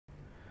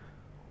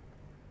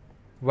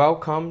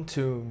Welcome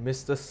to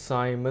Mr.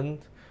 Simon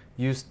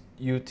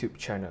YouTube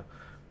channel.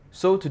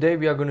 So today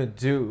we are going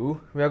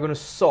to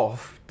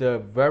solve the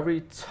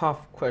very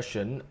tough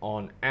question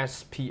on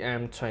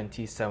SPM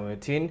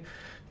 2017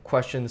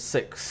 question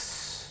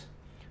 6,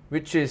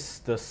 which is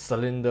the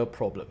cylinder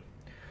problem.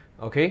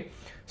 Okay,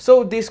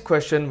 so this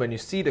question, when you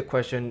see the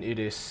question, it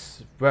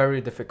is very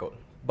difficult,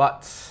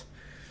 but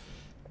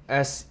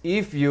as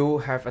if you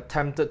have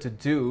attempted to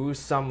do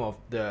some of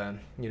the,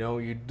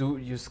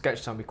 you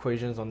sketch some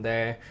equations on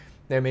there,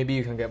 then maybe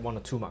you can get 1 or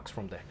 2 marks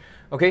from there.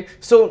 Okay,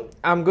 so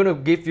I'm going to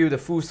give you the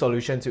full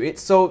solution to it.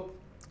 So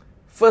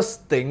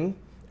first thing,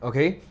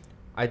 okay,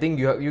 I think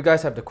you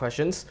guys have the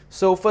questions.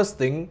 So first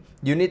thing,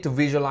 you need to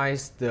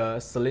visualize the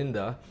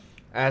cylinder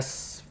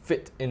as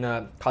fit in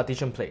a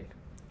Cartesian plane.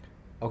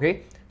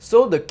 Okay,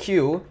 so the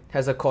Q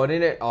has a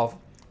coordinate of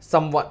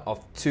somewhat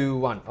of 2,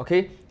 1.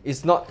 Okay,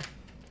 it's not,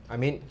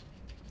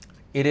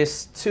 it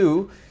is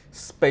 2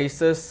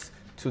 spaces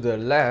to the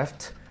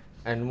left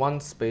and 1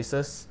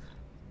 spaces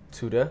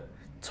to the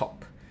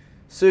top.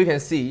 So you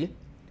can see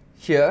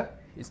here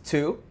it's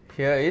 2,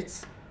 here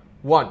it's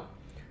 1.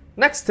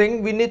 Next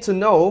thing, we need to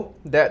know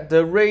that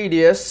the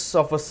radius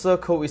of a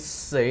circle is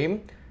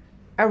same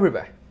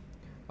everywhere.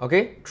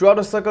 Okay, throughout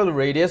the circle the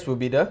radius will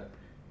be the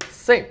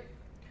same.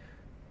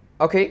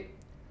 Okay,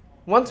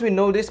 once we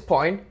know this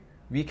point,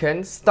 we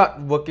can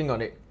start working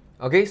on it.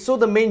 Okay, so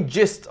the main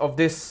gist of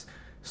this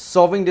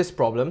solving this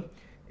problem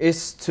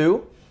is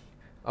to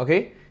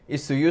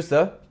use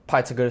the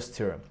Pythagoras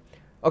Theorem.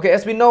 Okay,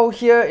 as we know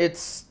here,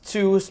 it's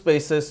 2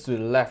 spaces to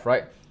the left,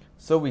 right?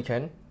 So we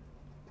can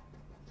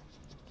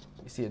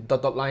see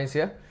dot lines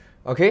here.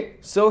 Okay,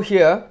 so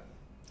here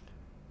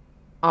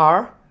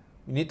r,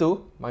 we need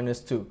to minus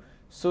 2.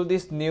 So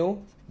this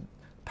new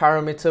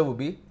parameter will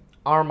be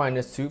r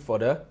minus 2 for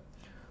the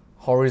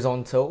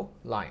horizontal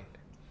line.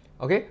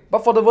 Okay,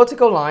 but for the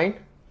vertical line,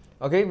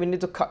 okay, we need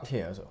to cut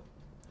here as well.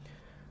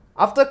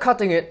 After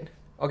cutting it,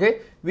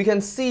 okay, we can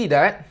see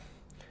that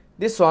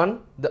this one,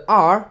 the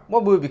r,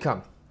 what will it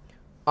become?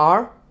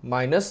 R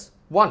minus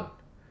 1.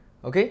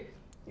 Okay,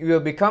 it will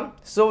become,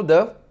 so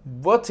the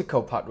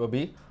vertical part will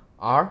be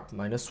r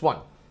minus 1.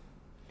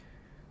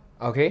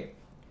 Okay,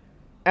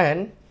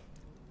 and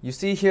you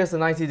see here's the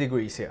 90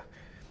 degrees here.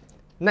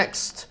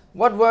 Next,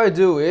 what will I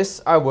do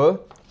is I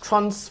will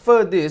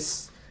transfer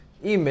this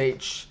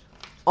image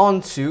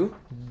onto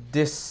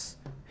this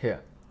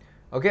here.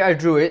 Okay, I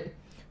drew it.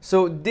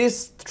 So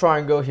this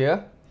triangle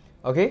here,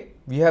 okay,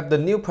 we have the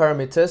new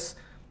parameters.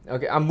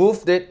 Okay, I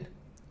moved it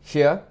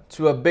here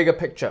to a bigger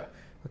picture.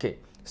 Okay,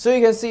 so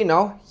you can see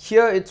now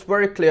here it's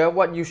very clear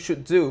what you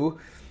should do.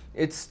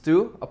 It's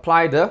to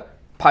apply the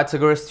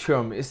Pythagoras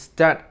Theorem. It's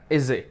that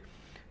easy.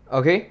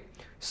 Okay,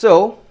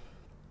 so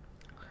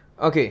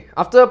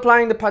after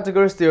applying the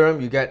Pythagoras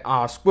Theorem, you get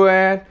r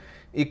squared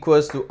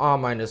equals to r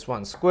minus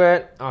 1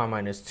 squared, r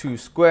minus 2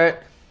 squared.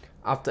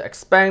 After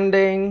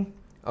expanding,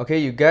 okay,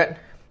 you get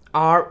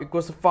r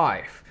equals to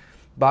 5,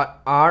 but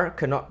r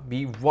cannot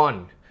be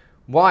 1.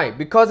 Why?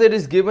 Because it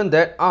is given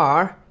that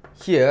r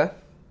here,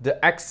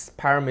 the x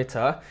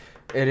parameter,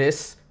 it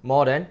is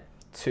more than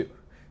 2,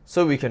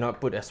 so we cannot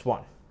put as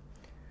 1.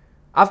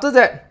 After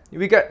that,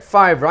 we get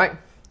 5, right?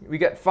 We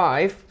get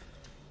 5.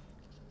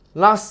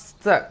 Last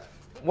step,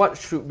 what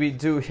should we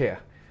do here?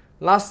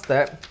 Last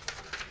step,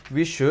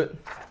 we should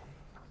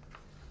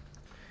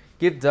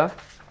give the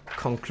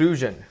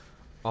conclusion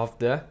of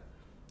the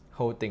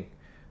whole thing.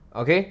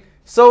 Okay,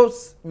 so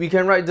we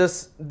can write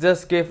this,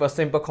 just give a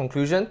simple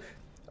conclusion.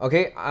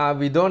 Okay,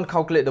 we don't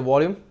calculate the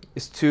volume.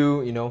 It's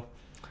too,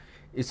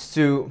 it's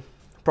too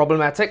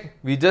problematic.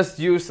 We just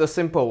use a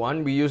simple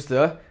one. We use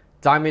the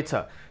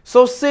diameter.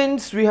 So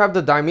since we have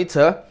the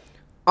diameter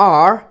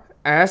r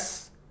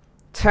as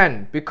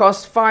 10,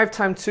 because 5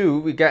 times 2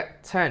 we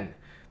get 10.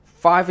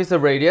 5 is the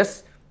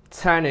radius,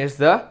 10 is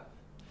the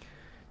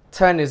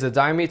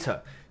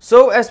diameter.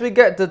 So as we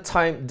get the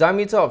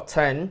diameter of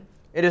 10,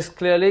 it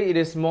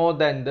is more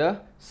than the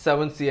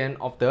 7 cm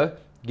of the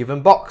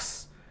given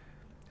box.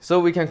 So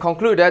we can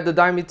conclude that the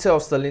diameter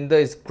of cylinder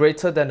is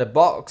greater than the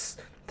box,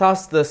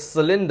 thus the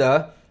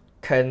cylinder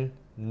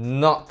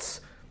cannot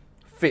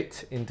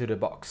fit into the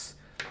box.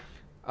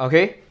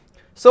 Okay,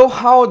 so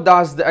how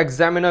does the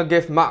examiner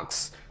give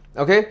marks?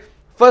 Okay,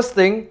 first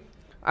thing,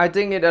 I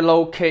think it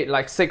allocate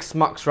like 6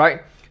 marks,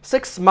 right?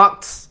 6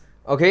 marks,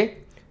 okay?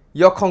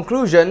 Your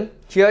conclusion,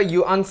 here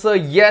you answer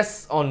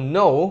yes or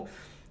no,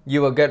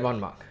 you will get 1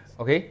 mark,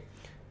 okay?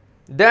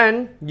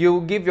 Then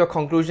you give your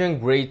conclusion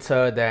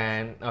greater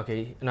than,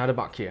 okay, another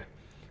mark here,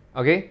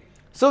 okay?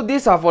 So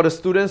these are for the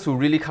students who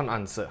really can't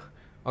answer,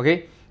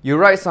 okay? You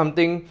write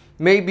something,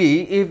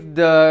 maybe if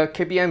the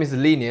KPM is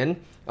linear,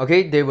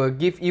 okay, they will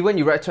give, even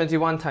you write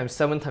 21 times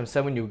 7 times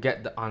 7, you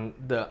get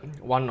the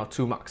 1 or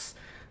 2 marks,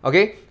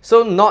 okay?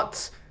 So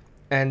not,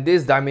 and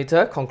this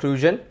diameter,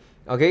 conclusion,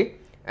 okay?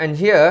 And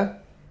here,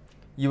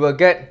 you will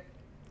get,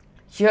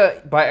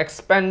 here by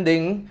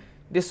expanding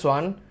this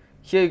one,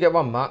 here you get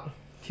 1 mark,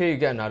 here you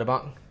get another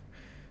mark,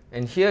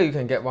 and here you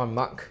can get 1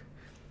 mark.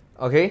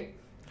 Okay,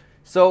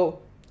 so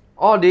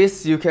all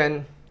this you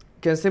can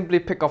can simply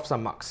pick off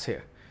some marks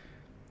here.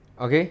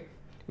 Okay,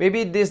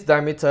 maybe this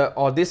diameter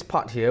or this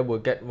part here will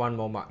get 1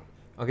 more mark.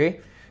 Okay,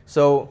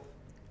 so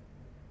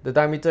the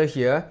diameter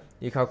here,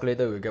 you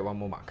calculated, will get 1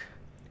 more mark.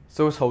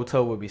 So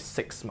total will be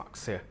 6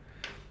 marks here.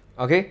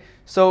 Okay,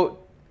 so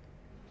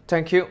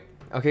thank you.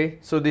 Okay,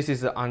 so this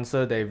is the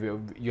answer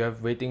that you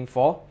have waiting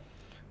for.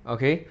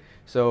 Okay,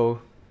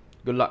 so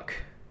good luck.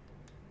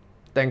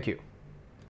 Thank you.